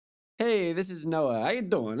Hey, this is Noah. How you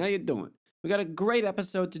doing? How you doing? We got a great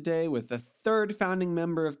episode today with the third founding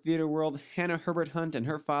member of Theater World, Hannah Herbert-Hunt, and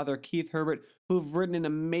her father, Keith Herbert, who've written an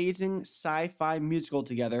amazing sci-fi musical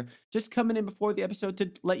together. Just coming in before the episode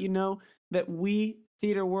to let you know that we,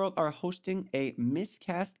 Theater World, are hosting a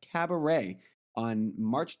Miscast Cabaret on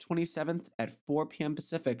March 27th at 4 p.m.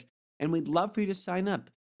 Pacific, and we'd love for you to sign up.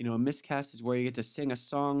 You know, a miscast is where you get to sing a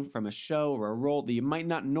song from a show or a role that you might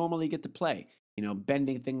not normally get to play. You know,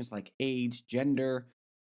 bending things like age, gender,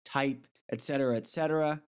 type, etc.,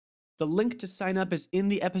 etc. The link to sign up is in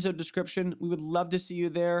the episode description. We would love to see you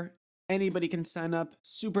there. Anybody can sign up.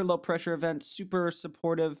 Super low pressure event, super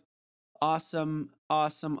supportive. Awesome,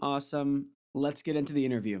 awesome, awesome. Let's get into the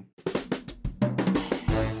interview.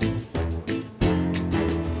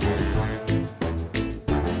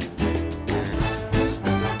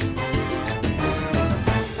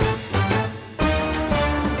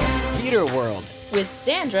 Theater World with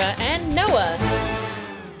Sandra and Noah.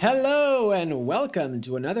 Hello and welcome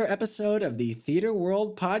to another episode of the Theater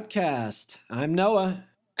World podcast. I'm Noah.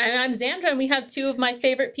 And I'm Sandra, and we have two of my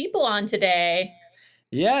favorite people on today.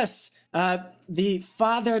 Yes, the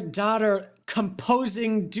father-daughter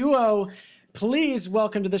composing duo. Please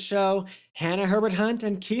welcome to the show, Hannah Herbert-Hunt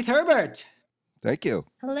and Keith Herbert. Thank you.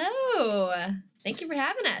 Hello. Thank you for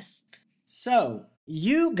having us. So,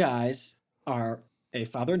 you guys are a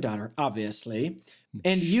father and daughter, obviously,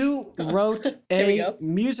 and you wrote a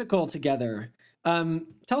musical together. Tell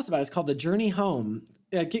us about it. It's called The Journey Home.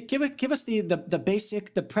 Give us the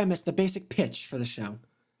basic, the premise, the basic pitch for the show.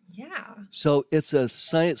 Yeah. So it's a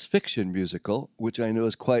science fiction musical, which I know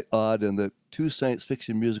is quite odd, and the two science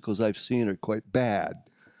fiction musicals I've seen are quite bad.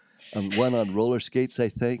 One on roller skates, I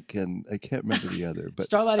think, and I can't remember the other. But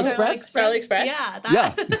Starlight Express? Starlight Express? Yeah.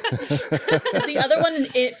 Yeah. Is the other one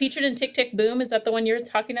featured in Tick Tick Boom? Is that the one you're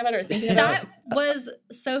talking about or thinking about? That was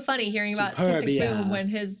so funny hearing about Tick Tick Boom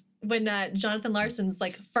when Jonathan Larson's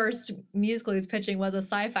first musical he's pitching was a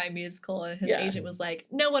sci-fi musical, and his agent was like,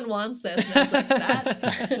 "No one wants this." And I was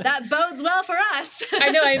like, that bodes well for us. I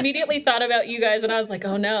know. I immediately thought about you guys, and I was like,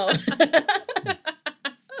 "Oh no."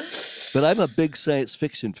 But I'm a big science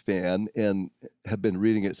fiction fan and have been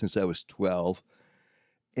reading it since I was 12,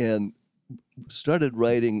 and started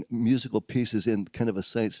writing musical pieces in kind of a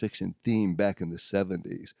science fiction theme back in the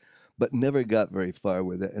 70s, but never got very far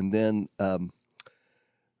with it. And then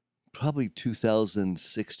probably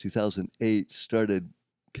 2006, 2008, started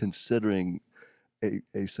considering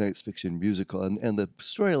a science fiction musical. And the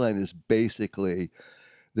storyline is basically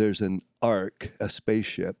there's an ark, a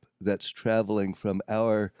spaceship, that's traveling from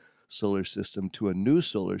our solar system to a new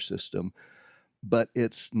solar system. But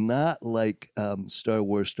it's not like Star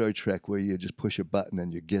Wars, Star Trek, where you just push a button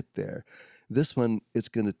and you get there. This one, it's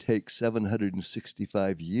going to take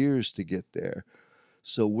 765 years to get there.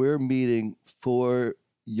 So we're meeting 4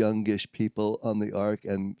 youngish people on the ark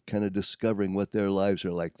and kind of discovering what their lives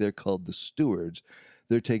are like. They're called the stewards.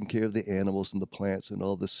 They're taking care of the animals and the plants and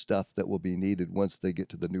all the stuff that will be needed once they get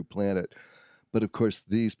to the new planet. But of course,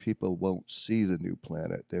 these people won't see the new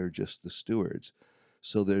planet. They're just the stewards.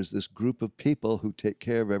 So there's this group of people who take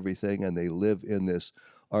care of everything, and they live in this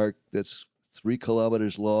ark that's 3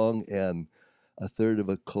 kilometers long and a third of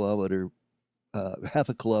a kilometer, half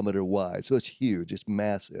a kilometer wide. So it's huge. It's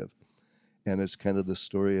massive. And it's kind of the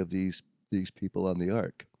story of these people on the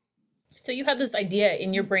ark. So you had this idea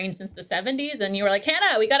in your brain since the 70s, and you were like,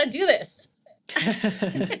 "Hannah, we got to do this."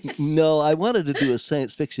 No, I wanted to do a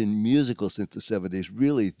science fiction musical since the 70s.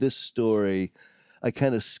 Really, this story, I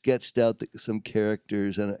kind of sketched out some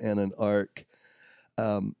characters and an arc,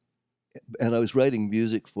 and I was writing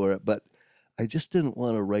music for it, but I just didn't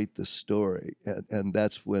want to write the story. And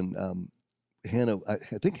that's when Hannah, I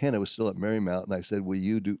think Hannah was still at Marymount, and I said, "Will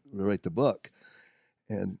you write the book?"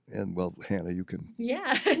 And well, Hannah, you can.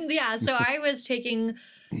 Yeah. Yeah. So I was taking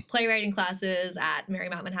playwriting classes at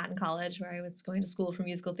Marymount Manhattan College, where I was going to school for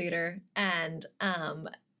musical theater. And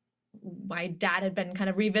my dad had been kind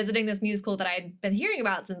of revisiting this musical that I'd been hearing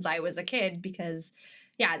about since I was a kid, because,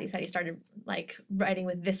 yeah, he said he started writing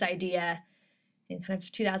with this idea in kind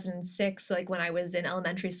of 2006, when I was in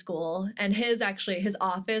elementary school. And his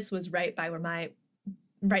office was right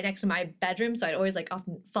next to my bedroom. So I'd always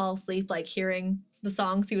often fall asleep, hearing the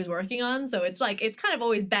songs he was working on. So it's kind of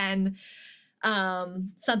always been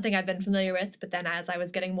something I've been familiar with. But then as I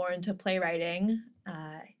was getting more into playwriting,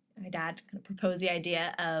 my dad kind of proposed the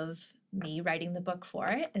idea of me writing the book for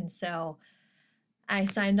it. And so I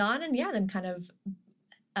signed on, and then kind of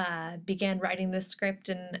began writing this script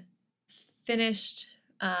and finished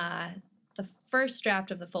the first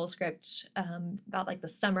draft of the full script about the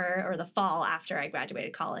summer or the fall after I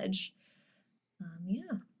graduated college.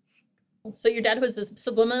 Yeah. So your dad was just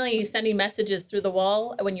subliminally sending messages through the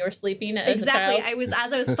wall when you were sleeping as Exactly. a child?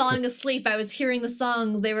 As I was falling asleep, I was hearing the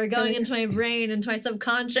songs. They were going into my brain, into my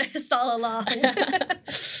subconscious all along.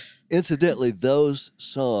 Incidentally, those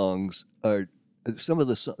songs are some of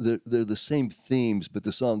they're the same themes, but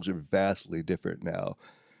the songs are vastly different now.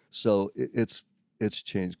 So it's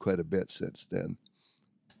changed quite a bit since then.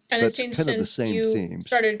 And But it's it's changed kind of the since same you themes.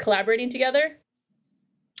 started collaborating together?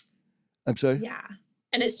 I'm sorry? Yeah.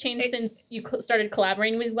 And it's changed It- since you started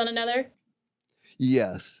collaborating with one another?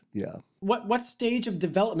 Yes, yeah. What stage of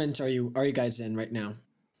development are you guys in right now?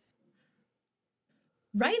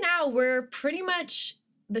 Right now, we're pretty much,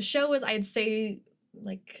 the show is, I'd say,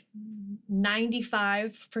 like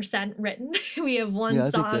 95% written. We have one Yeah, I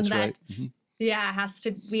think song that's that, right. Mhm. yeah, has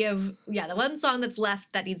to, we have, yeah, the one song that's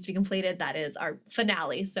left that needs to be completed, that is our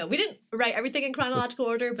finale. So we didn't write everything in chronological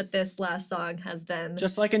order, but this last song has been.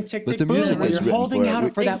 Just like in Tick But Tick the Boom, music where was you're written holding for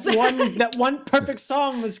it. out for that one perfect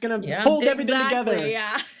song that's gonna Yeah. hold everything together.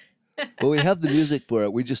 Yeah. Well, we have the music for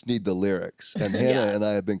it. We just need the lyrics. And Hannah Yeah. and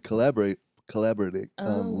I have been collaborating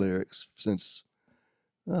on Oh. lyrics since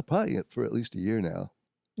probably for at least a year now.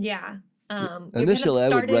 Yeah. We kind of Initially, I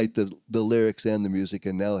would started- write the lyrics and the music,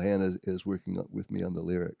 and now Hannah is working with me on the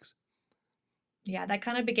lyrics. Yeah, that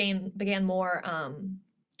kind of began more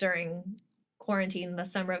during quarantine, the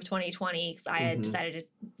summer of 2020, because I had Mhm. decided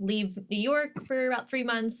to leave New York for about 3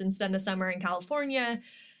 months and spend the summer in California.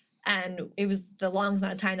 And it was the longest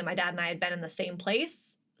amount of time that my dad and I had been in the same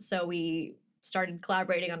place. So we started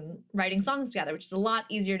collaborating on writing songs together, which is a lot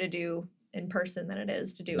easier to do in person than it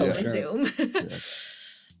is to do Yeah. over Sure. Zoom. Yeah.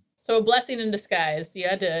 So a blessing in disguise. You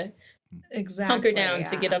had to Exactly. hunker down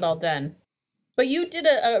to get it all done. But you did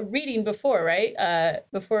a reading before, right?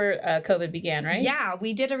 Before COVID began, right? Yeah,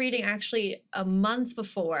 we did a reading actually a month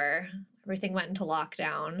before everything went into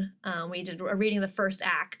lockdown. We did a reading of the first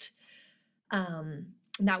act. And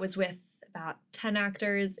that was with about 10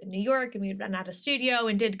 actors in New York, and we went at a studio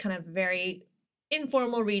and did kind of very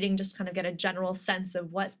informal reading, just kind of get a general sense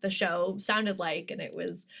of what the show sounded like. And it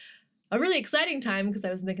was a really exciting time because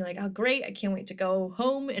I was thinking like, oh great, I can't wait to go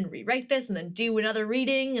home and rewrite this and then do another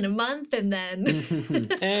reading in a month. And then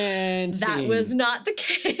And that scene. was not the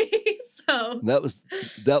case. So That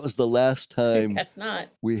was the last time Guess not.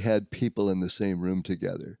 we had people in the same room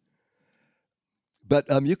together. But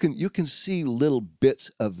you can see little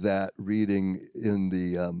bits of that reading in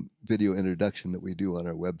the video introduction that we do on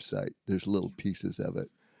our website. There's little pieces of it.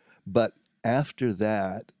 But after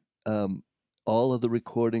that, all of the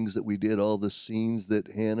recordings that we did, all the scenes that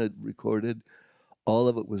Hannah recorded, all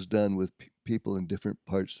of it was done with people in different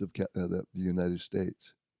parts of the United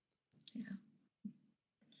States.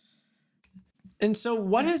 And so,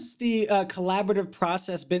 what has the collaborative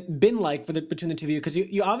process been like between the two of you? Because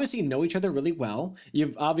you obviously know each other really well.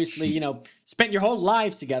 You've obviously spent your whole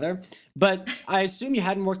lives together. But I assume you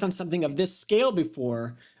hadn't worked on something of this scale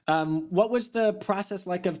before. What was the process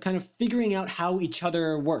like of kind of figuring out how each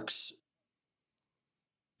other works?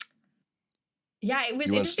 yeah, it was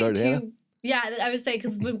You wanna interesting start, Hannah? too. Yeah, I would say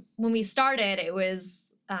because when we started, it was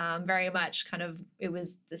very much kind of, it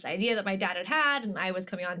was this idea that my dad had, and I was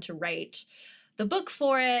coming on to write the book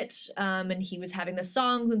for it, and he was having the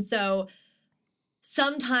songs. And so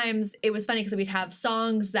sometimes it was funny because we'd have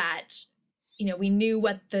songs that, we knew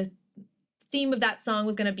what the theme of that song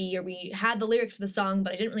was going to be, or we had the lyrics for the song,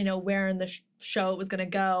 but I didn't really know where in the show it was going to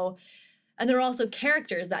go. And there were also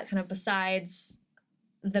characters that kind of, besides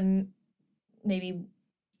the maybe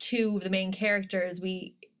two of the main characters,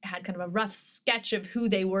 we had kind of a rough sketch of who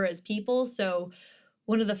they were as people. So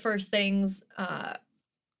one of the first things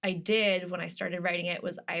I did when I started writing it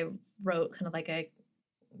was I wrote kind of like a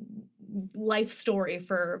life story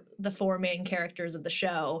for the four main characters of the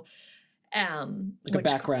show. Like a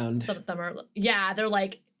background. Some of them are, they're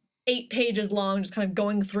like 8 pages long, just kind of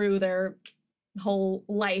going through their whole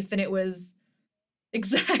life. And it was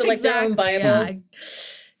exactly So like their own Bible? yeah,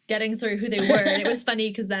 getting through who they were. And it was funny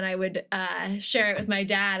because then I would share it with my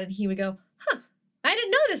dad, and he would go, I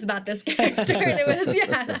didn't know this about this character. And it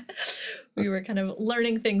was, we were kind of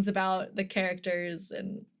learning things about the characters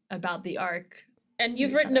and about the arc. And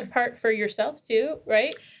you've written a part for yourself too,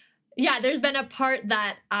 right? Yeah, there's been a part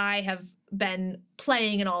that I have been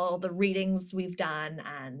playing in all the readings we've done.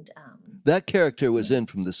 And that character was in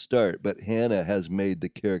from the start, but Hannah has made the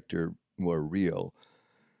character more real.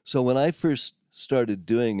 So when I first started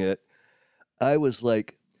doing it, I was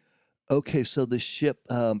like, okay, so the ship,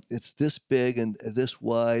 it's this big and this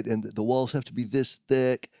wide, and the walls have to be this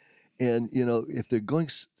thick. And, if they're going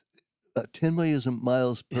 10 million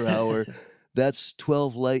miles per hour, that's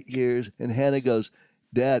 12 light years. And Hannah goes,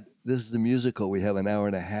 Dad, this is a musical. We have an hour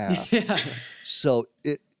and a half. Yeah. So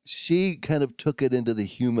she kind of took it into the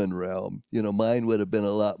human realm. Mine would have been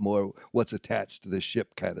a lot more what's attached to the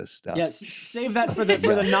ship kind of stuff. Yeah, save that for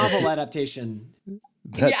the novel adaptation.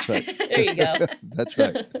 That's right. There you go. That's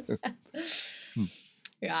right.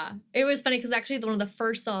 Yeah. It was funny because actually one of the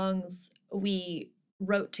first songs we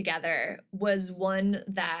wrote together was one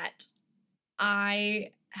that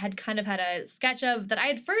I had kind of had a sketch of, that I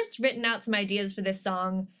had first written out some ideas for this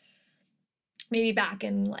song maybe back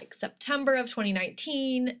in like September of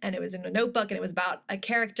 2019, and it was in a notebook, and it was about a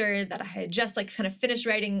character that I had just like kind of finished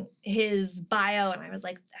writing his bio, and I was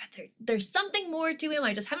like, there's something more to him.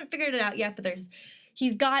 I just haven't figured it out yet, but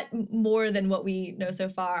he's got more than what we know so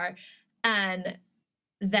far. And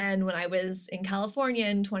then when I was in California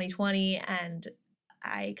in 2020, and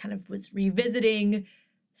I kind of was revisiting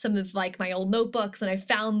some of like my old notebooks, and I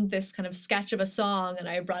found this kind of sketch of a song, and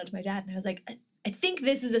I brought it to my dad, and I was like, I think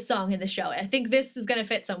this is a song in the show. I think this is going to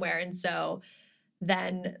fit somewhere. And so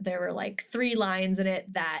then there were like 3 lines in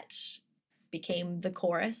it that became the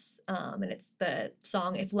chorus. And it's the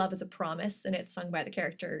song If Love Is a Promise, and it's sung by the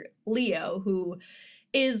character Leo, who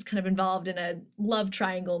is kind of involved in a love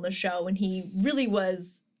triangle in the show. And he really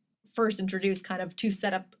was first introduced kind of to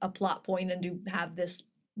set up a plot point and to have this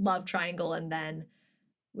love triangle. And then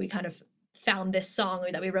we kind of found this song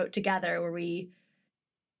that we wrote together where we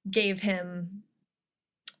gave him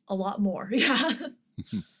a lot more. Yeah.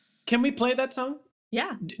 Can we play that song?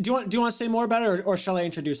 Yeah. Do you want to say more about it, or shall I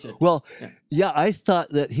introduce it? Well, yeah, I thought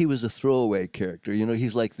that he was a throwaway character.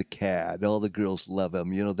 He's like the cad. All the girls love him.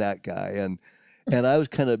 That guy. And I was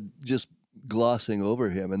kind of just glossing over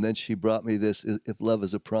him. And then she brought me this, If Love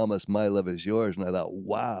Is a Promise, My Love Is Yours. And I thought,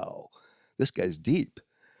 wow, this guy's deep.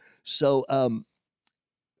 So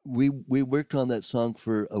we worked on that song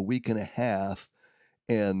for a week and a half,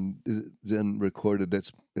 and then recorded.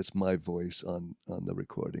 It's my voice on the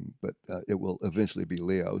recording, but it will eventually be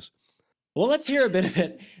Leo's. Well, let's hear a bit of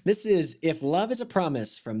it. This is If Love Is a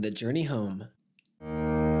Promise from The Journey Home.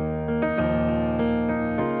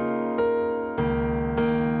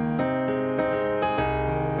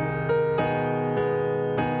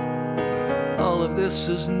 All of this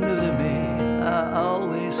is new to me. I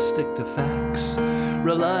always stick to facts,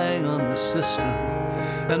 relying on the system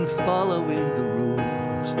and following the rules.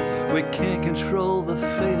 We can't control the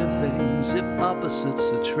fate of things if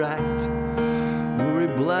opposites attract. Were we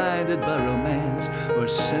blinded by romance or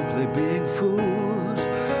simply being fools?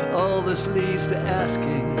 All this leads to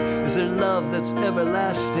asking, is there love that's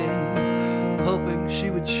everlasting? Hoping she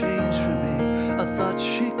would change for me, I thought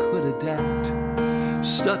she could adapt.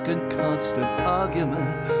 Stuck in constant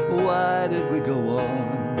argument, why did we go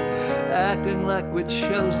on? Acting like we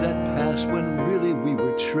chose that past when really we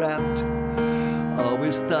were trapped.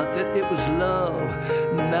 Always thought that it was love,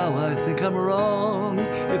 now I think I'm wrong.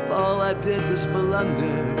 If all I did was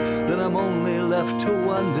blunder, then I'm only left to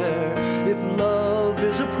wonder. If love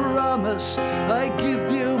is a promise, I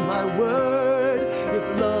give you my word.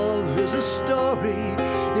 If love is a story,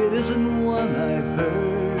 it isn't one I've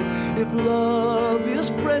heard. If love is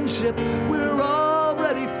friendship, we're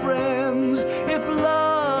already friends. If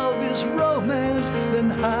love is romance, then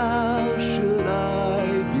how should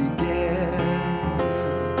I begin?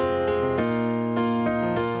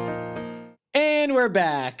 And we're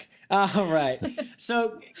back. All right.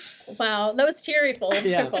 So, Wow, that was cheerful.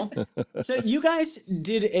 Yeah. Cheerful. so you guys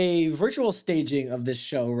did a virtual staging of this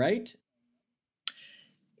show, right?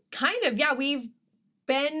 Kind of. Yeah. We've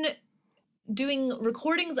been doing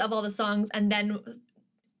recordings of all the songs, and then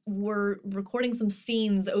we're recording some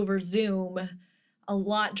scenes over Zoom a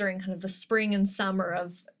lot during kind of the spring and summer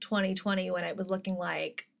of 2020, when it was looking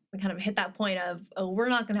like we kind of hit that point of, oh, we're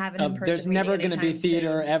not going to have an in-person There's reading never going to be anytime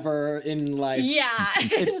theater soon. ever in life. Yeah.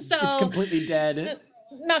 It's So completely dead.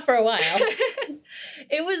 Not for a while.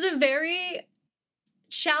 it was a very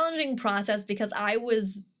challenging process because I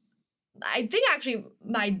think actually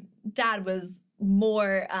my dad was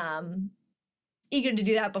more eager to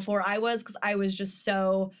do that before I was, because I was just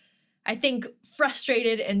so, I think,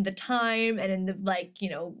 frustrated in the time and in the, like,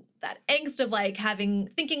 that angst of like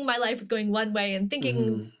thinking my life was going one way and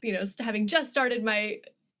thinking, having just started my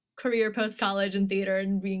career post-college in theater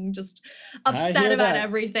and being just upset about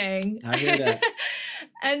everything. I hear that.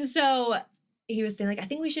 And so he was saying, like, I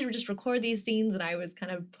think we should just record these scenes. And I was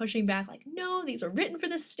kind of pushing back, like, no, these are written for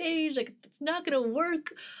the stage. Like, it's not going to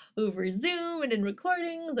work over Zoom and in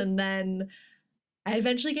recordings. And then I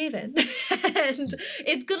eventually gave in. And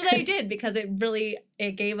it's good that I did, because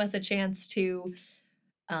it gave us a chance to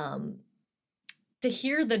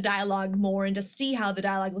hear the dialogue more and to see how the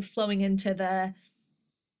dialogue was flowing into the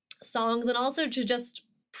songs, and also to just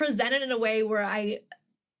present it in a way where I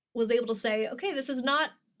was able to say, okay, this is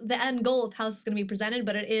not the end goal of how this is going to be presented,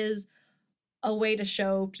 but it is a way to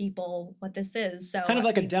show people what this is. So Kind of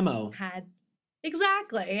like a we demo. had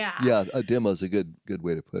exactly, yeah. Yeah, a demo is a good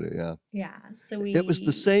way to put it. Yeah. Yeah. So It was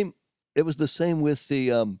the same. It was the same with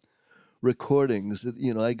the recordings.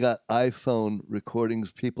 I got iPhone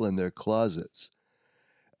recordings, people in their closets,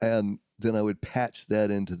 and then I would patch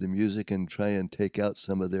that into the music and try and take out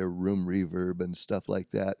some of their room reverb and stuff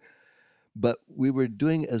like that. But we were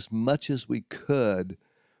doing as much as we could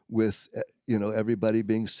with everybody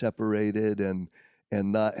being separated and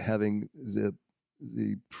not having the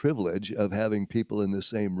privilege of having people in the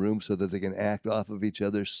same room so that they can act off of each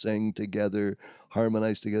other, sing together,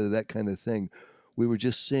 harmonize together, that kind of thing. We were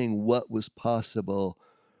just seeing what was possible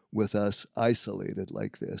with us isolated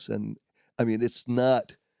like this. And I mean, it's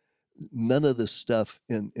not, none of the stuff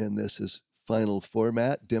in this is final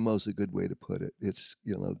format. Demo's a good way to put it. It's,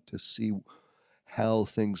 to see how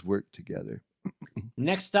things work together.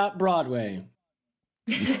 Next stop, Broadway.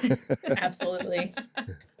 Absolutely.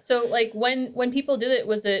 So like when people did it,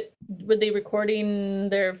 were they recording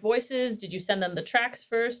their voices? Did you send them the tracks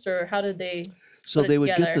first, or how did they So put it they would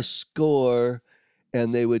get together? the score,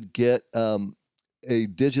 and they would get a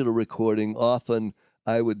digital recording. Often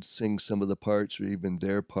I would sing some of the parts, or even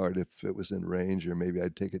their part if it was in range, or maybe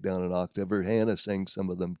I'd take it down an octave, or Hannah sang some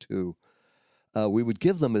of them too. We would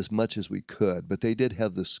give them as much as we could, but they did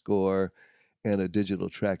have the score and a digital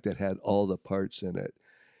track that had all the parts in it.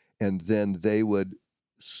 And then they would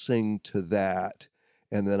sing to that,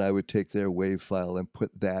 and then I would take their wave file and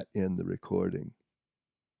put that in the recording.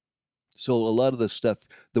 So a lot of the stuff,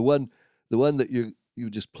 the one that you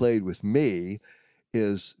just played with me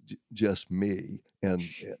is just me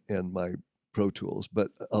and my Pro Tools,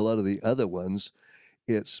 but a lot of the other ones,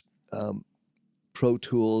 it's Pro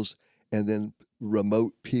Tools and then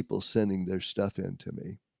remote people sending their stuff in to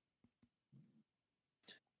me.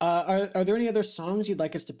 Are there any other songs you'd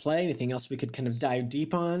like us to play? Anything else we could kind of dive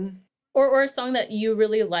deep on? Or a song that you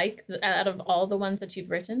really like out of all the ones that you've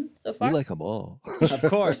written so We far? like them all. Of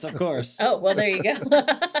course, of course. Oh, well, there you go.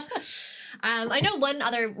 I know one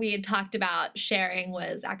other we had talked about sharing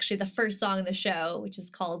was actually the first song in the show, which is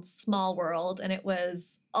called Small World. And it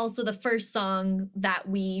was also the first song that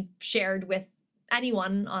we shared with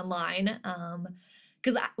anyone online,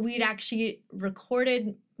 because we'd actually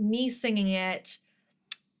recorded me singing it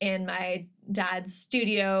in my dad's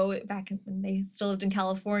studio back when they still lived in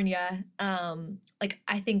California. Like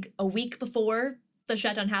I think a week before the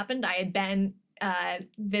shutdown happened, I had been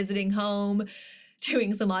visiting home,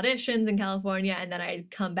 doing some auditions in California, and then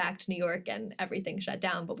I'd come back to New York and everything shut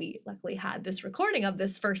down. But we luckily had this recording of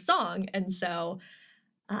this first song, and so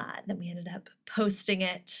then we ended up posting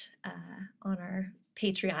it on our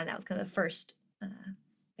Patreon. That was kind of the first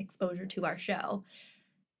exposure to our show.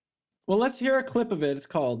 Well, let's hear a clip of it. It's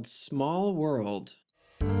called Small World.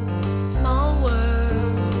 Small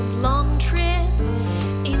world, long trip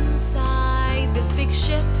inside this big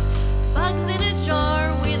ship. Bugs in a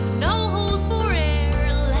jar with no holes for air.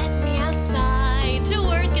 Let me outside to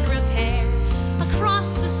work and repair.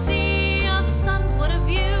 Across the sea of suns, what a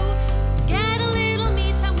view. Get a little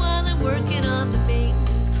me time while I'm working on the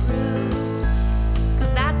maintenance crew.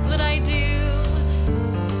 'Cause that's what I do.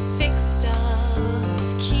 Fix stuff,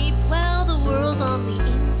 keep well the world on the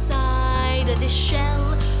inside of this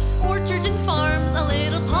shell. Orchards and farms, a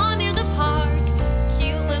little pond near the park.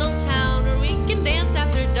 Cute little town where we can dance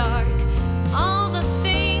after dark. All the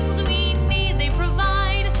things we need they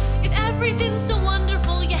provide. If everything's so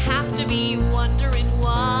wonderful, you have to be wondering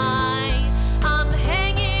why I'm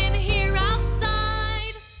hanging here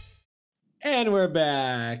outside. And we're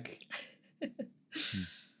back.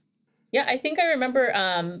 Yeah, I think I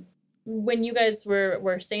remember when you guys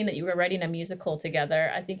were saying that you were writing a musical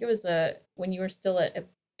together. I think it was when you were still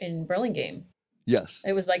in Burlingame. Yes,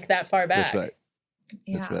 It was like that far back. that's right.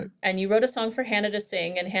 Yeah. That's right. And you wrote a song for Hannah to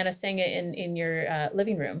sing, and Hannah sang it in your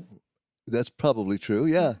living room. That's probably true.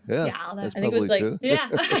 Yeah, yeah. Yeah, all that- That's I think it was probably like- true. Yeah,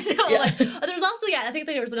 I know. Yeah. Like, there was also, I think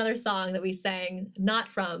there was another song that we sang, not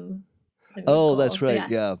from the Oh, musical. that's right.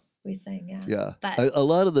 Yeah, We sang, yeah. yeah. But A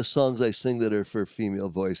lot of the songs I sing that are for female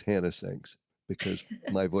voice, Hannah sings because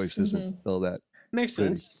my voice isn't all that. Makes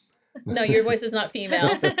Pretty. sense. No, your voice is not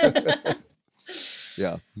female.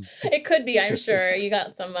 Yeah, It could be, I'm sure. You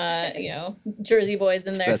got some, Jersey boys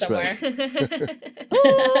in there That's right. somewhere.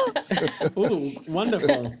 Ooh,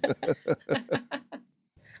 wonderful.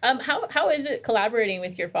 How is it collaborating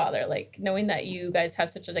with your father? Like knowing that you guys have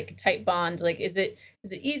such a tight bond. Like, is it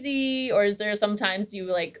easy, or is there sometimes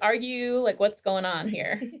you argue? Like, what's going on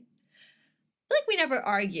here? feel like we never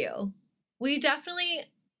argue. We definitely,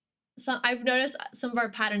 I've noticed some of our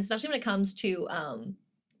patterns, especially when it comes to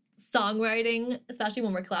songwriting, especially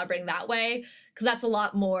when we're collaborating that way, because that's a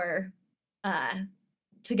lot more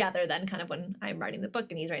together than kind of when I'm writing the book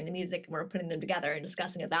and he's writing the music and we're putting them together and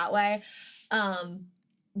discussing it that way.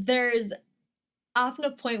 There's often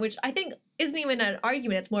a point which I think isn't even an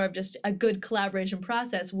argument, it's more of just a good collaboration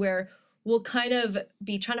process where we'll kind of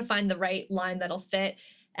be trying to find the right line that'll fit,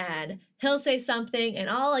 and he'll say something and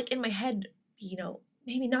I'll like in my head, you know,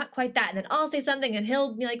 maybe not quite that, and then I'll say something and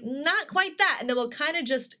he'll be like, not quite that, and then we'll kind of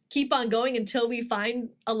just keep on going until we find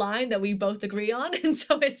a line that we both agree on. And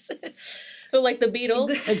so it's So like the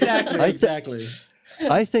Beatles. Exactly, exactly.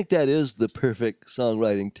 I think that is the perfect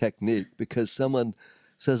songwriting technique, because someone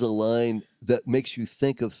says a line that makes you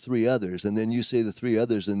think of three others, and then you say the three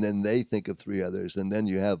others, and then they think of three others, and then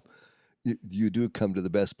you do come to the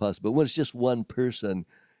best possible. When it's just one person,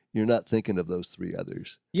 you're not thinking of those three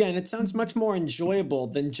others. Yeah, and it sounds much more enjoyable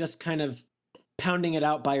than just kind of pounding it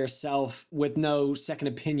out by yourself with no second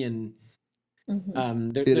opinion.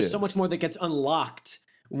 There's so much more that gets unlocked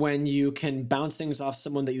when you can bounce things off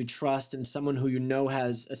someone that you trust and someone who you know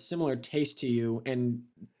has a similar taste to you and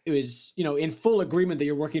is, you know, in full agreement that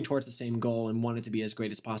you're working towards the same goal and want it to be as great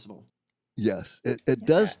as possible. Yes, it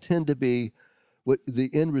does tend to be what the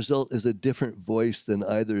end result is, a different voice than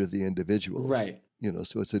either of the individuals. Right. You know,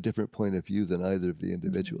 so it's a different point of view than either of the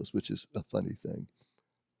individuals, which is a funny thing.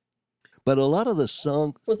 But a lot of the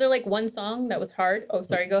song, Was there like one song that was hard? Oh,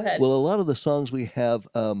 sorry, go ahead. well, a lot of the songs we have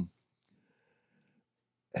kind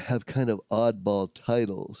of oddball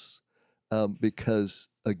titles, because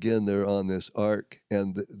again, they're on this arc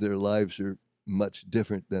and their lives are much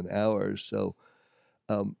different than ours. So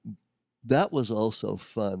that was also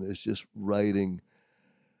fun. It's just writing,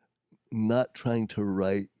 not trying to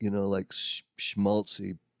write, you know, like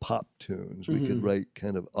schmaltzy pop tunes. We could write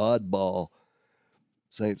kind of oddball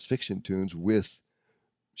science fiction tunes with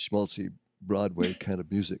schmaltzy Broadway kind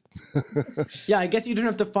of music. Yeah, I guess you don't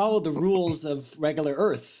have to follow the rules of regular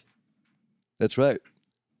Earth. That's right.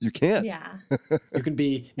 You can't. yeah. You can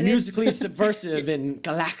be And musically subversive in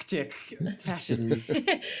galactic fashions.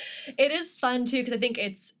 It is fun too, because I think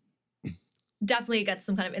it's definitely gets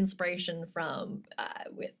some kind of inspiration from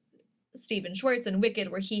with Stephen Schwartz and Wicked,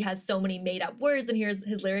 where he has so many made up words and here's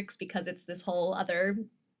his lyrics, because it's this whole other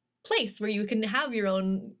place where you can have your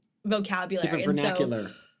own vocabulary. Different And vernacular.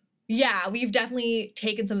 so, yeah, we've definitely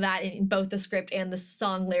taken some of that in both the script and the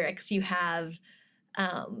song lyrics. You have,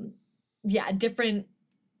 different,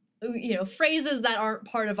 you know, phrases that aren't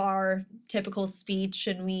part of our typical speech,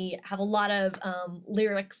 and we have a lot of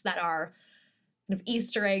lyrics that are kind of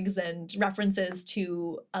Easter eggs and references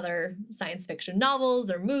to other science fiction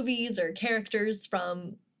novels or movies or characters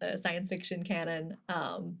from the science fiction canon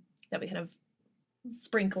that we kind of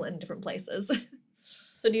sprinkle in different places.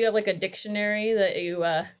 So do you have like a dictionary that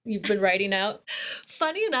you've been writing out?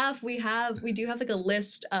 Funny enough, we do have like a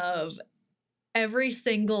list of every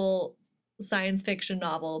single science fiction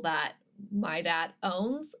novel that my dad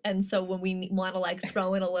owns, and so when we want to like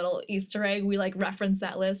throw in a little Easter egg, we like reference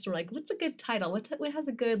that list. We're like, what's a good title? What has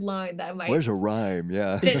a good line that might Where's a rhyme?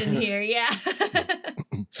 Yeah. fit in here? Yeah.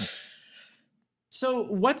 So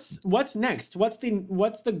what's next? What's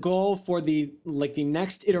the goal for the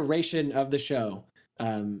next iteration of the show?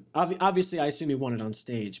 Obviously, I assume you want it on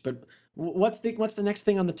stage, but what's the next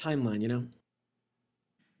thing on the timeline? You know,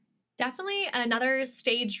 Definitely another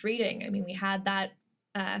staged reading. I mean, we had that.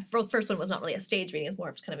 First one was not really a stage reading; it's more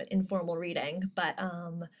of just kind of an informal reading. But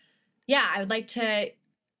yeah, I would like to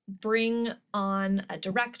bring on a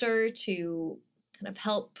director to kind of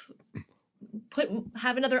help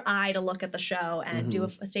have another eye to look at the show and do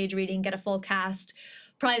a stage reading, get a full cast.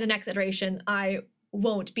 Probably the next iteration, I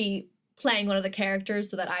won't be playing one of the characters,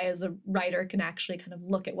 so that I, as a writer, can actually kind of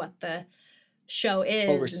look at what the show is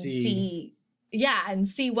Oversee. and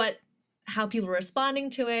see how people are responding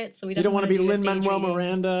to it. So we you don't want to be do a stage Lin-Manuel reading.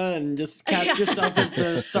 Miranda and just cast yourself as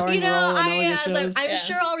the starring You know, role in all your shows. I'm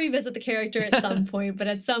sure I'll revisit the character at some point, but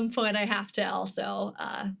at some point I have to also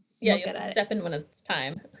Yeah, look you at have to it. step in when it's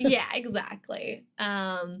time. Yeah, exactly.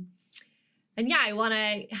 And yeah, I want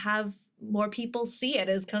to have more people see it.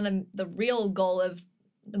 As kind of the real goal of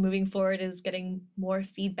the moving forward is getting more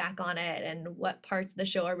feedback on it, and what parts of the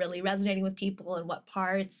show are really resonating with people and what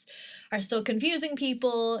parts are still confusing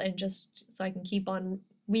people, and just so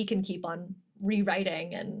we can keep on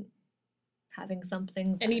rewriting and having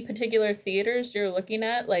something. Any particular theaters you're looking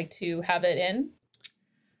at, like to have it in?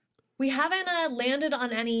 We haven't landed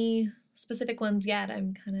on any specific ones yet.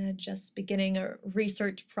 I'm kind of just beginning a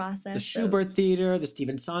research process. The Schubert Theater, the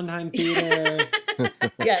Stephen Sondheim Theater.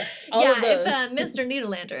 Yes, all yeah, of those. if Mr.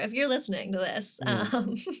 Needlander, if you're listening to this,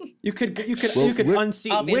 You could Well, we're-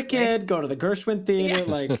 unseat Obviously. Wicked, go to the Gershwin Theater,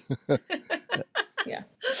 like Yeah.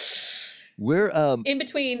 we're In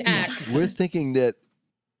between acts. we're thinking that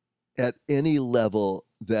at any level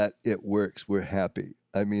that it works, we're happy.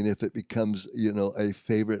 I mean, if it becomes, a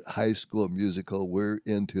favorite high school musical, we're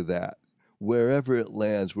into that. Wherever it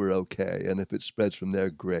lands, we're okay. And if it spreads from there,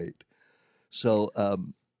 great. So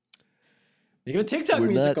you get a TikTok We're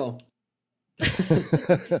not- musical.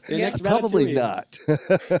 The Yeah. next probably Ratatouille.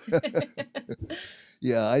 not.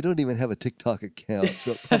 Yeah, I don't even have a TikTok account,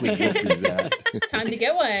 so it probably won't be that. Time to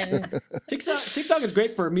get one. TikTok is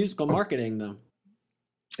great for musical marketing, though.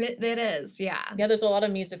 it is, yeah. Yeah, there's a lot of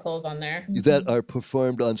musicals on there. That are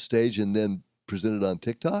performed on stage and then presented on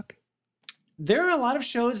TikTok? There are a lot of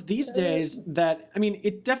shows these days that, I mean,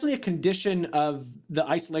 it's definitely a condition of the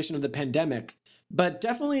isolation of the pandemic, but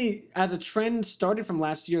definitely as a trend started from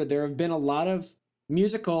last year, there have been a lot of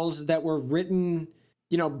musicals that were written,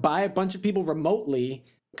 by a bunch of people remotely,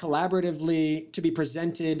 collaboratively, to be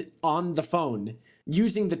presented on the phone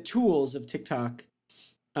using the tools of TikTok.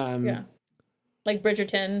 Yeah. Like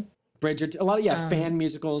Bridgerton. A lot of fan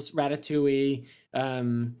musicals, Ratatouille,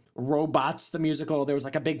 Robots the musical. There was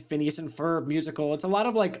like a big Phineas and Ferb musical. It's a lot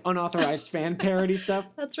of like unauthorized fan parody stuff.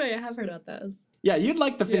 That's right, I have heard about those. Yeah, you'd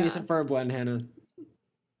like the Phineas Yeah. and Ferb one, Hannah.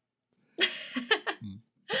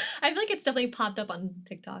 I feel like it's definitely popped up on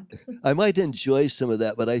TikTok. I might enjoy some of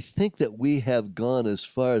that, but I think that we have gone as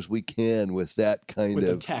far as we can with that kind With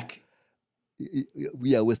the of tech.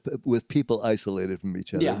 with people isolated from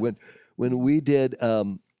each other. Yeah. When we did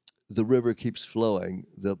The River Keeps Flowing,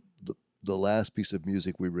 the last piece of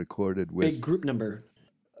music we recorded with Big group number.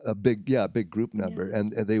 a big group number,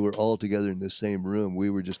 and they were all together in the same room.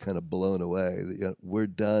 We were just kind of blown away. We're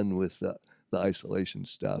done with the isolation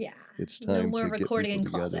stuff. Yeah. It's No time more to get recording in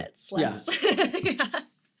people together. closets. Yeah. Yeah.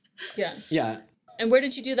 Yeah. Yeah. And where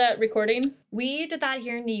did you do that recording? We did that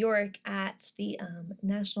here in New York at the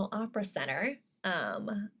National Opera Center,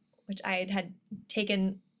 which I had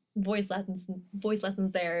taken voice lessons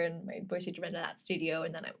there, and my voice teacher rented that studio,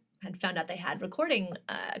 and then I had found out they had recording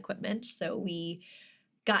equipment, so we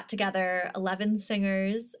got together 11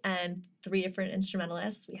 singers and 3 different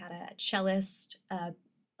instrumentalists. We had a cellist, a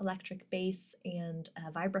electric bass, and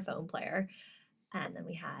a vibraphone player, and then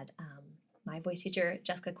we had my voice teacher,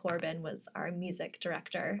 Jessica Corbin, was our music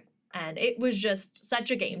director, and it was just such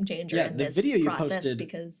a game changer Yeah, in the this video you process posted-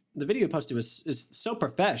 because The video posted is so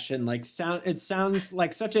profesh and like it sounds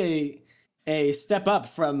like such a step up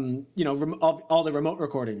from, all the remote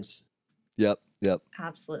recordings. Yep.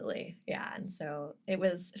 absolutely, yeah. And so it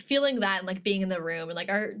was feeling that and like being in the room and like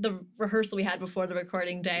the rehearsal we had before the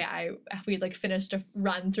recording day. We like finished a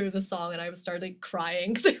run through the song and I started like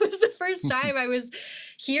crying because it was the first time I was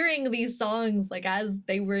hearing these songs like as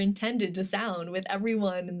they were intended to sound with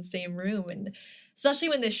everyone in the same room, and especially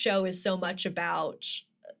when this show is so much about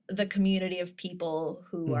the community of people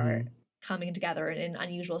who are coming together in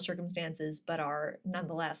unusual circumstances, but are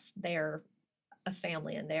nonetheless they're a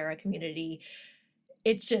family and they're a community.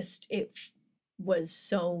 It was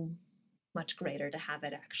so much greater to have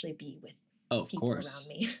it actually be with Oh, of people course.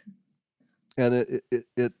 around me. And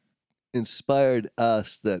it inspired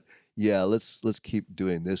us that let's keep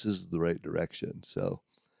doing this. This is the right direction. So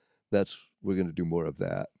we're going to do more of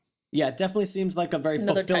that. Yeah, it definitely seems like a very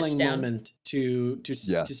Another fulfilling touchdown. moment to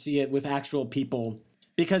Yeah. see it with actual people,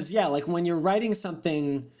 because like when you're writing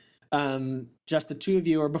something, just the two of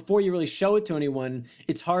you, or before you really show it to anyone,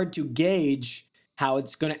 it's hard to gauge how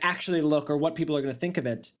it's going to actually look or what people are going to think of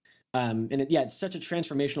it. And it's such a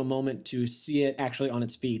transformational moment to see it actually on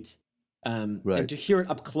its feet, and Right. to hear it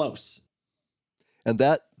up close. And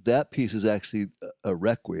that piece is actually a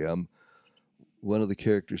requiem. One of the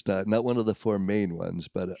characters died, not one of the 4 main ones,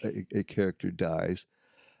 but a character dies.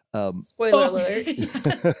 Spoiler alert.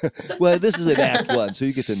 Well, this is an act 1, so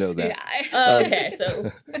you get to know that. Yeah. Okay,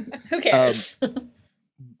 so who cares?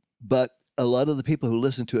 But a lot of the people who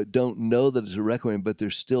listen to it don't know that it's a requiem, but they're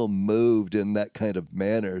still moved in that kind of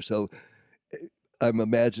manner. So I'm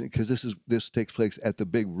imagining, because this takes place at the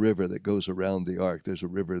big river that goes around the ark. There's a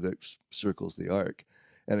river that circles the ark,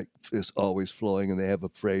 and it is always flowing. And they have a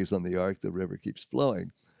phrase on the ark: "The river keeps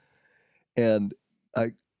flowing." And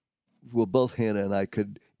both Hannah and I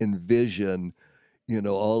could envision,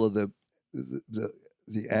 all of the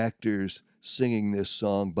actors singing this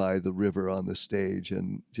song by the river on the stage,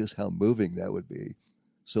 and just how moving that would be.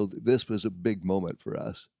 So this was a big moment for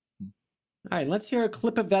us. All right, let's hear a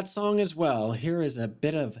clip of that song as well. Here is a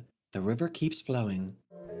bit of "The River Keeps Flowing."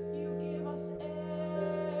 You give us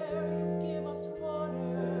air, you give us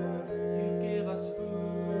water, you give us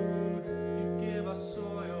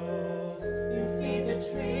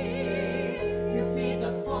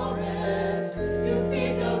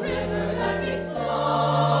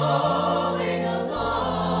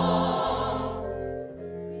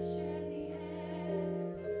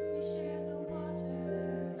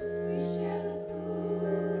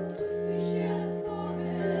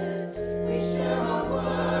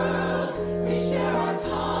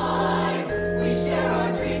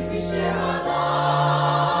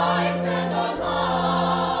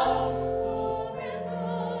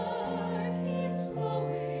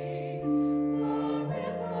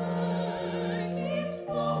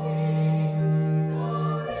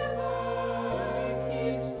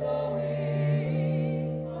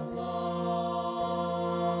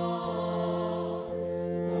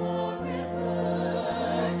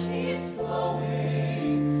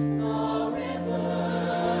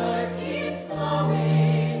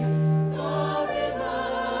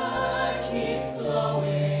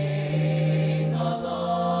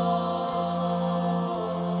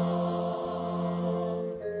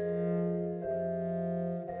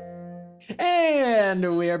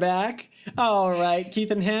And we're back. All right,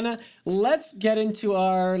 Keith and Hannah, let's get into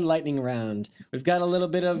our lightning round. We've got a little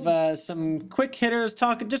bit of some quick hitters,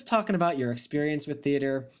 talking about your experience with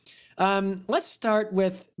theater. Let's start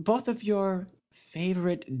with both of your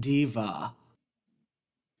favorite diva.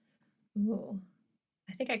 Ooh.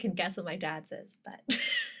 I think I can guess what my dad's is, but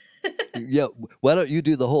Yeah, why don't you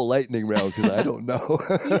do the whole lightning round? Because I don't know.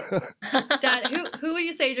 Dad, who would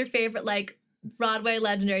you say is your favorite like Broadway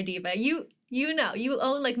legendary diva? You know, you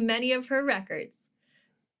own like many of her records.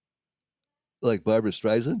 Like Barbara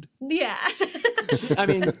Streisand? Yeah. I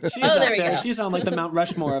mean, she's Oh, up there we there. go. She's on like the Mount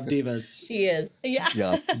Rushmore of divas. She is. Yeah.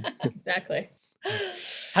 Yeah, Exactly.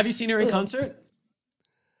 Have you seen her in Ooh. concert?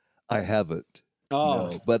 I haven't. Oh,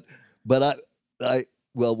 No, but I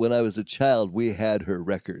well, when I was a child, we had her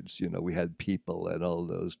records. You know, we had People and all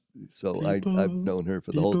those. So I've known her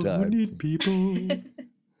for the whole time. need people.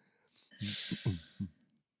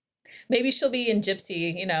 Maybe she'll be in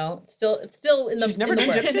Gypsy, it's still in the She's never in the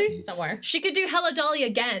done works Gypsy? somewhere. She could do Hello Dolly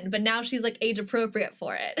again, but now she's like age appropriate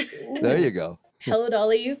for it. There you go. Hello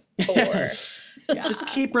Dolly 4. Yeah. Just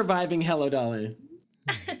keep reviving Hello Dolly.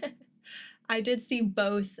 I did see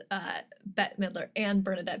both Bette Midler and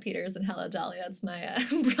Bernadette Peters in Hello Dolly. That's my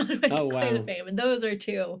Broadway Oh, claim to wow. fame, and those are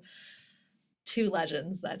two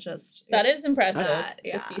legends that just That is impressive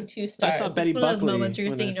Yeah. to see 2 I stars. saw Betty it's one of those Buckley moments where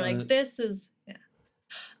you're when I seeing, you're saw like, it. this is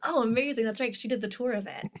oh, amazing. That's right. She did the tour of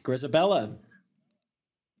it. Grisabella.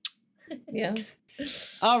 Yeah.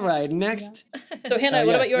 All right, next. So Hannah, what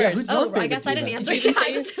yes, about yeah, yours? who's your Oh, I favorite guess I didn't diva? answer. Did you Yeah, I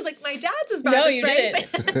say- just was like, my dad's is No, Barbara you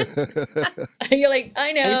Streisand. You're like,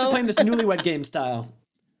 I know. I used to play in this newlywed game style.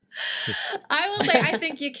 I will say, I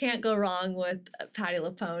think you can't go wrong with Patti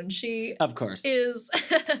LuPone. She Of course. is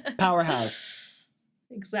Powerhouse.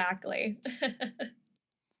 exactly.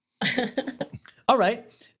 All right.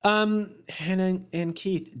 Hannah and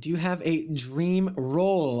Keith, do you have a dream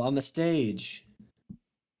role on the stage?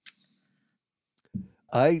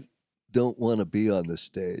 I don't want to be on the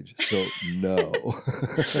stage, so no.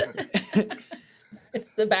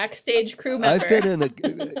 It's the backstage crew member. I've been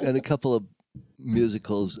in a couple of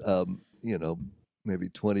musicals, maybe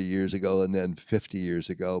 20 years ago and then 50 years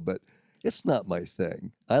ago, but it's not my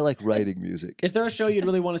thing. I like writing music. Is there a show you'd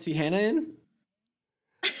really want to see Hannah in?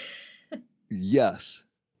 Yes,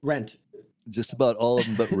 Rent. just about all of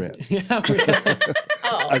them but Rent. Yeah.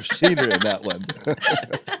 Oh, I've seen her in that one.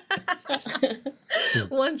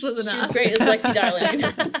 Once was enough. she's great as Lexi Darling.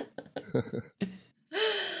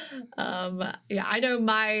 Yeah, I know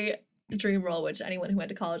my dream role, which anyone who went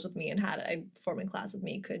to college with me and had a performing class with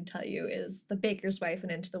me could tell you, is the baker's wife in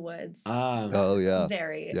Into the Woods. Oh yeah,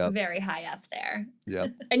 Very, Yep. very high up there. yeah.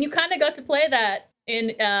 And you kind of got to play that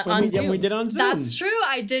on Zoom. we did on Zoom. That's true.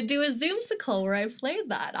 I did do a Zoomsicle where I played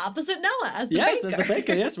that opposite Noah as the Yes, baker. as the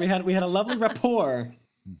baker. Yes, we had a lovely rapport.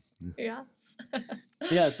 Yeah.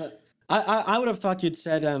 Yes, I would have thought you'd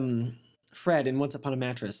said Fred in Once Upon a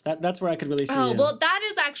Mattress. That's where I could really see Oh, you. well, that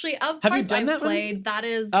is actually of Have you parts done I've that one? played. That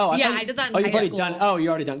is, Oh, yeah, thought I did that in oh, high you've already school. done. Oh, you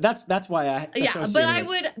already done. That's why I. Yeah, but associated I it.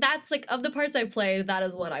 would. That's like of the parts I've played. That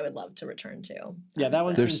is what I would love to return to. Yeah, that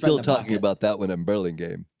one They're seems still right in the talking pocket. about that one in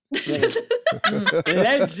Burlingame.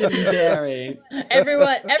 Legendary.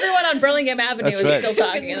 Everyone on Burlingame Avenue That's is right. still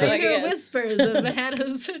talking. I They're like, hear yes. whispers of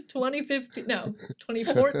Hannah's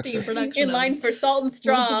 2014 production. In of line for Salt and Once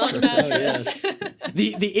Straw. Upon a Mattress.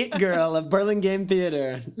 the it girl of Burlingame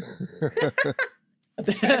Theater.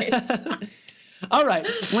 That's right. All right.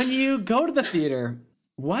 When you go to the theater,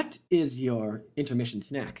 what is your intermission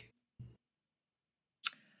snack?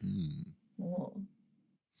 Oh.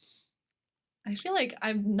 I feel like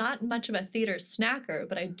I'm not much of a theater snacker,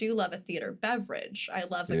 but I do love a theater beverage. I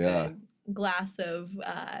love a Yeah. good glass of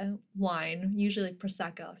wine, usually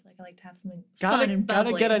Prosecco. I feel like I like to have something Gotta- fun and gotta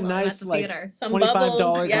bubbly get a while I'm at nice, the like, theater. Some $25 bubbles,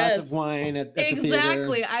 glass yes. of wine at the theater.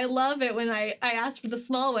 Exactly. I love it when I ask for the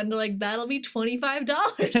small one. They're like, that'll be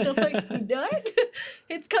 $25. So I'm like, what?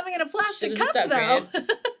 It's coming in a plastic Should've cup, just though.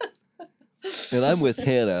 And I'm with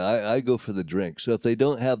Hannah. I go for the drink. So if they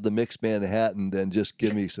don't have the mixed Manhattan, then just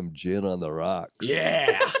give me some gin on the rocks.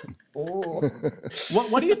 Yeah.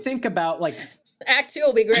 What do you think about like Act 2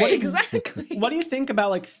 will be great. Exactly. what do you think about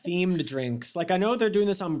like themed drinks? Like I know they're doing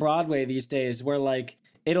this on Broadway these days where like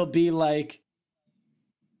it'll be like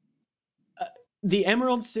the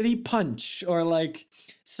Emerald City Punch or like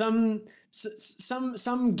some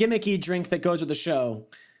gimmicky drink that goes with the show.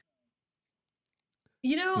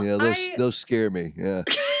 You know, Yeah, those scare me. Yeah.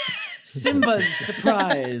 Simba's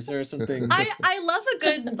surprise or something. I love a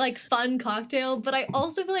good like fun cocktail, but I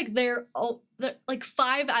also feel like they're like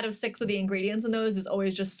 5 out of 6 of the ingredients in those is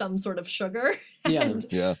always just some sort of sugar. Yeah. And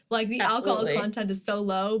Yeah. like the alcohol Absolutely. content is so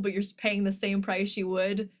low, but you're paying the same price you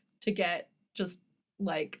would to get just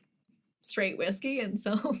like straight whiskey. And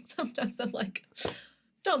so sometimes I'm like,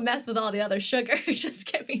 don't mess with all the other sugar.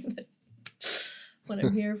 Just give me what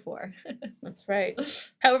I'm here for. That's right.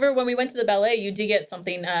 However, when we went to the ballet, you did get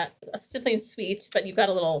something sweet, but you got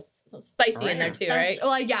a little spicy in there too, right?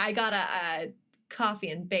 Well, yeah, I got a coffee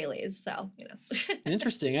and Bailey's, so you know.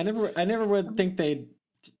 Interesting. I never would think they'd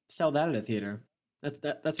sell that at a theater.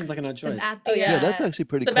 That seems like an odd choice. At Oh, the, Yeah, that's actually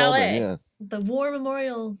pretty the common. ballet. Yeah. the War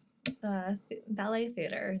Memorial Ballet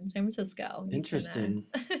Theater in San Francisco. You can, Interesting.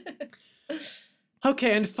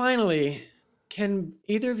 Okay, and finally, can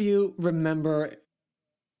either of you remember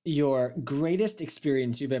your greatest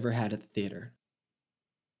experience you've ever had at the theater?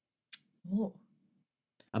 Oh.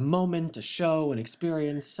 A moment, a show, an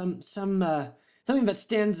experience, something that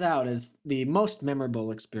stands out as the most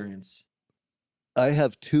memorable experience. I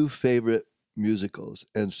have 2 favorite musicals,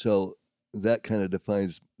 and so that kind of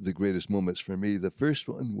defines the greatest moments for me. The first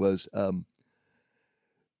one was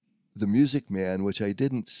The Music Man, which I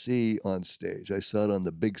didn't see on stage. I saw it on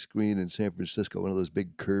the big screen in San Francisco, one of those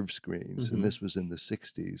big curved screens, Mhm. and this was in the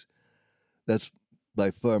 60s. That's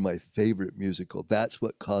by far my favorite musical. That's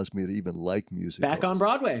what caused me to even like It's musicals. back on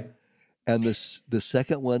Broadway. And the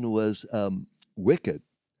second one was Wicked,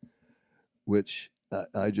 which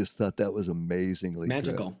I just thought that was amazingly good.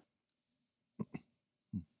 Magical.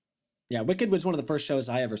 Yeah, Wicked was one of the first shows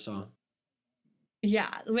I ever saw.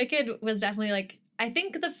 Yeah, Wicked was definitely like, I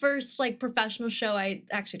think the first like professional show, I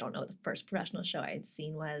actually don't know what the first professional show I had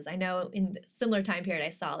seen was. I know in similar time period I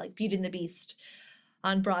saw like Beauty and the Beast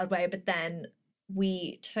on Broadway, but then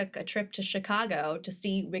we took a trip to Chicago to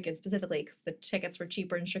see Wicked specifically because the tickets were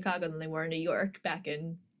cheaper in Chicago than they were in New York back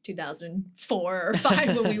in 2004 or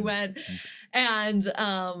 5 when we went. And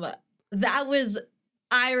that was,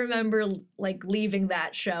 I remember like leaving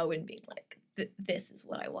that show and being like, this is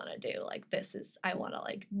what I want to do. Like, I want to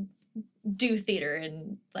like do theater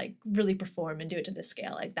and like really perform and do it to this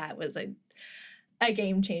scale. Like that was a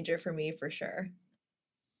game changer for me for sure.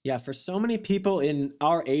 Yeah, for so many people in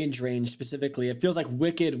our age range specifically, it feels like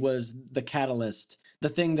Wicked was the catalyst, the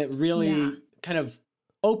thing that really Yeah. kind of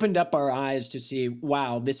opened up our eyes to see,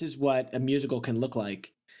 wow, this is what a musical can look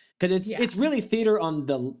like. Because it's really theater on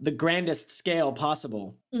the grandest scale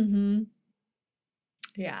possible. Mm-hmm.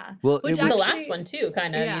 Yeah. Well, Which it was, The actually- last one too,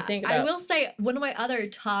 kind of. Yeah, You think I about. will say one of my other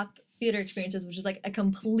top theater experiences, which is like a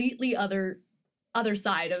completely other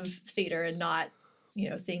side of theater and not,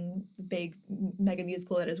 seeing the big mega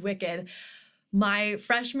musical that is Wicked. My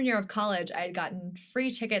freshman year of college, I had gotten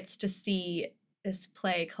free tickets to see this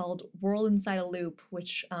play called World Inside a Loop,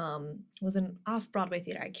 which was an off-Broadway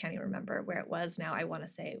theater. I can't even remember where it was now. I want to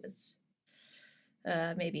say it was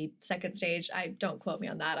maybe second stage. Don't quote me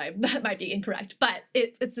on that. That might be incorrect. But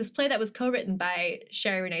it's this play that was co-written by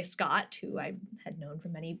Sherry Renee Scott, who I had known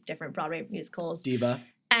from many different Broadway musicals. Diva.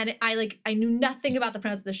 And I knew nothing about the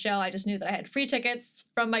premise of the show. I just knew that I had free tickets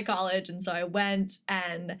from my college. And so I went,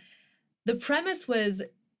 and the premise was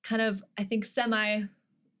kind of, I think,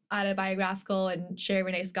 semi-autobiographical, and Sherry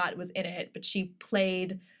Renee Scott was in it, but she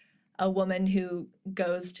played a woman who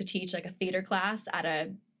goes to teach like a theater class at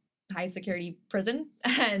a high security prison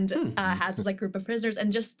and has this like group of prisoners,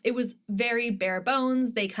 and just it was very bare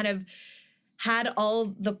bones. They kind of had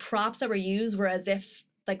all the props that were used were as if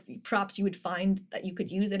like the props you would find that you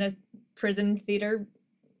could use in a prison theater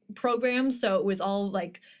program. So it was all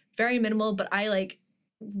like very minimal, but I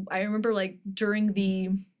remember like during the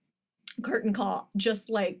curtain call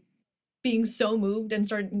just like being so moved and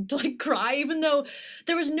starting to like cry, even though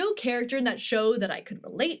there was no character in that show that I could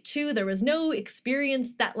relate to. There was no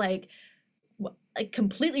experience that like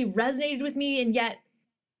completely resonated with me, and yet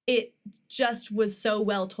it just was so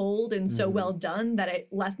well told and so well done that it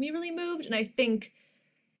left me really moved. And I think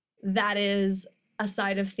that is a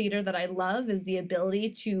side of theater that I love, is the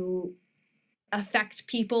ability to affect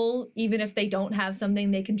people even if they don't have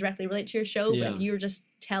something they can directly relate to your show. Yeah. But if you're just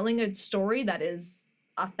telling a story that is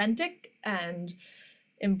authentic and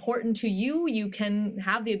important to you, you can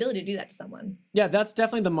have the ability to do that to someone. Yeah, that's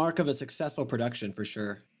definitely the mark of a successful production for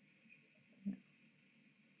sure.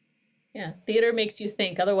 Yeah, theater makes you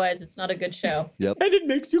think. Otherwise, it's not a good show. Yep. And it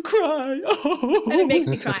makes you cry. And it makes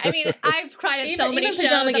me cry. I mean, I've cried at so Even- many even shows.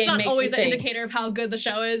 Pajama That's Game not makes you always an think. indicator of how good the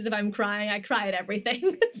show is. If I'm crying, I cry at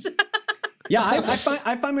everything. So- Yeah,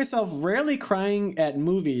 I find myself rarely crying at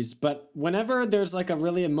movies, but whenever there's like a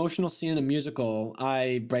really emotional scene in a musical,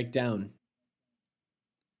 I break down.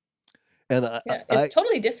 And Yeah, it's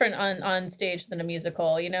totally different on stage than a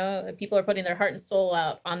musical. You know, people are putting their heart and soul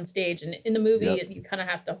out on stage, and in the movie, Yep. you kind of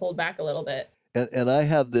have to hold back a little bit. And I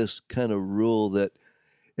have this kind of rule that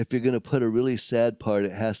if you're going to put a really sad part,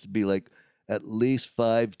 it has to be like at least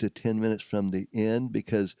 5 to 10 minutes from the end,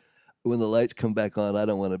 because when the lights come back on, I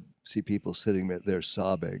don't want to see people sitting there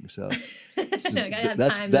sobbing. So Gotta have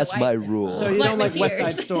time to that's my wipe. rule. So you Wipe don't my like West Side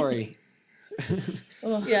tears. Story.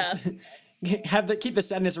 Oh, yeah. Keep the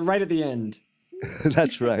sadness right at the end.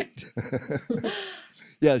 That's right.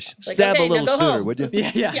 Yeah, Like, stab okay, a now little go sooner, home. would you?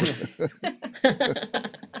 Yeah. Yeah.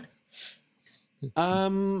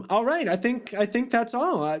 All right. I think that's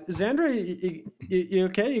all. Xandra, you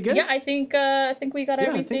okay? You good? Yeah, I think we got Yeah,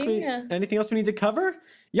 everything. I think anything else we need to cover?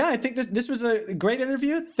 Yeah, I think this was a great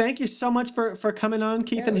interview. Thank you so much for coming on,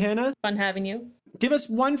 Keith Yeah, it and was Hannah. fun having you. Give us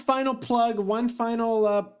one final plug, one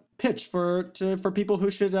final pitch for people who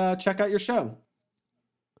should check out your show.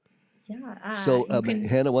 Yeah. So, you can,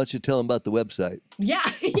 Hannah, why don't you tell them about the website? yeah,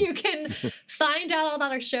 you can find out all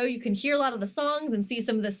about our show. You can hear a lot of the songs and see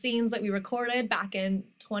some of the scenes that we recorded back in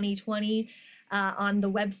 2020 on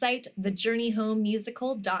the website,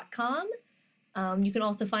 thejourneyhomemusical.com. You can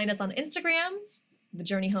also find us on Instagram, The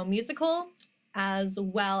Journey Home Musical, as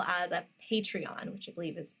well as a Patreon, which I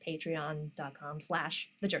believe is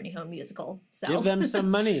patreon.com/The Journey Home Musical. So Give them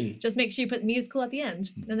some money. just make sure you put musical at the end,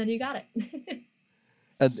 and then you got it.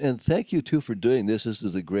 And thank you, too, for doing this. This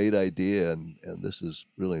is a great idea, and this is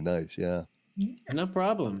really nice, yeah. No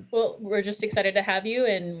problem. Well, we're just excited to have you,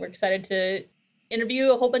 and we're excited to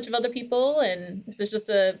interview a whole bunch of other people, and this is just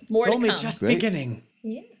more It's to only come. just Great. beginning.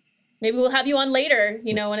 Yeah. Maybe we'll have you on later,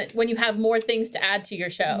 you know, when you have more things to add to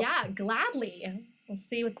your show. Yeah, gladly. We'll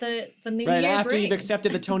see what the new Right year after brings. you've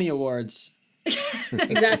accepted the Tony Awards.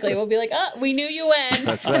 Exactly. We'll be like, oh, we knew you when.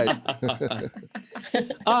 That's right.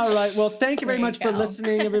 All right. Well, thank you very There you much for go.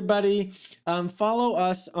 listening, everybody. Follow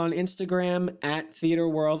us on Instagram at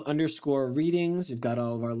theaterworld_readings. We've got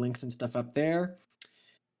all of our links and stuff up there.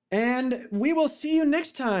 And we will see you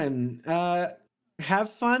next time.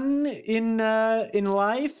 Have fun in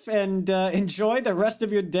life and enjoy the rest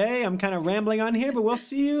of your day. I'm kind of rambling on here, but we'll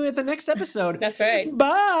see you at the next episode. That's right.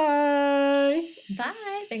 Bye.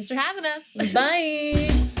 Bye. Thanks for having us.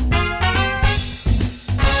 Bye.